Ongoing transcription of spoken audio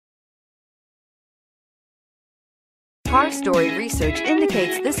Car Story research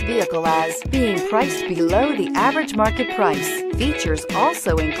indicates this vehicle as being priced below the average market price. Features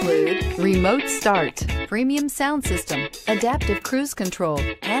also include remote start, premium sound system, adaptive cruise control,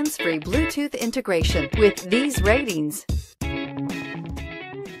 hands-free Bluetooth integration. With these ratings,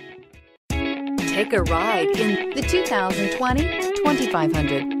 take a ride in the 2020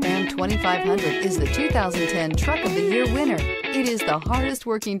 2500. Ram 2500 is the 2010 Truck of the Year winner. It is the hardest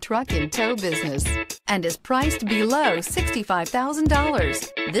working truck in tow business and is priced below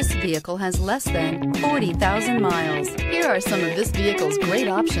 $65,000. This vehicle has less than 40,000 miles. Here are some of this vehicle's great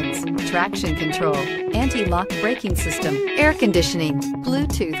options: traction control, anti-lock braking system, air conditioning,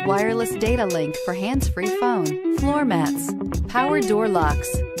 Bluetooth wireless data link for hands-free phone, floor mats, power door locks,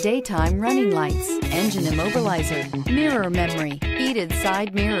 daytime running lights, engine immobilizer, mirror memory, heated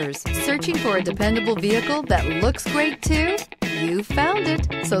side mirrors. Searching for a dependable vehicle that looks great too? You found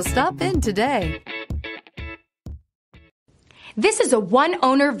it, so stop in today. This is a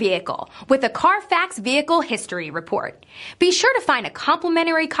one-owner vehicle with a Carfax Vehicle History Report. Be sure to find a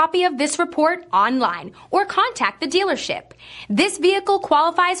complimentary copy of this report online or contact the dealership. This vehicle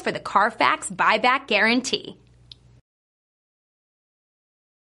qualifies for the Carfax Buyback Guarantee.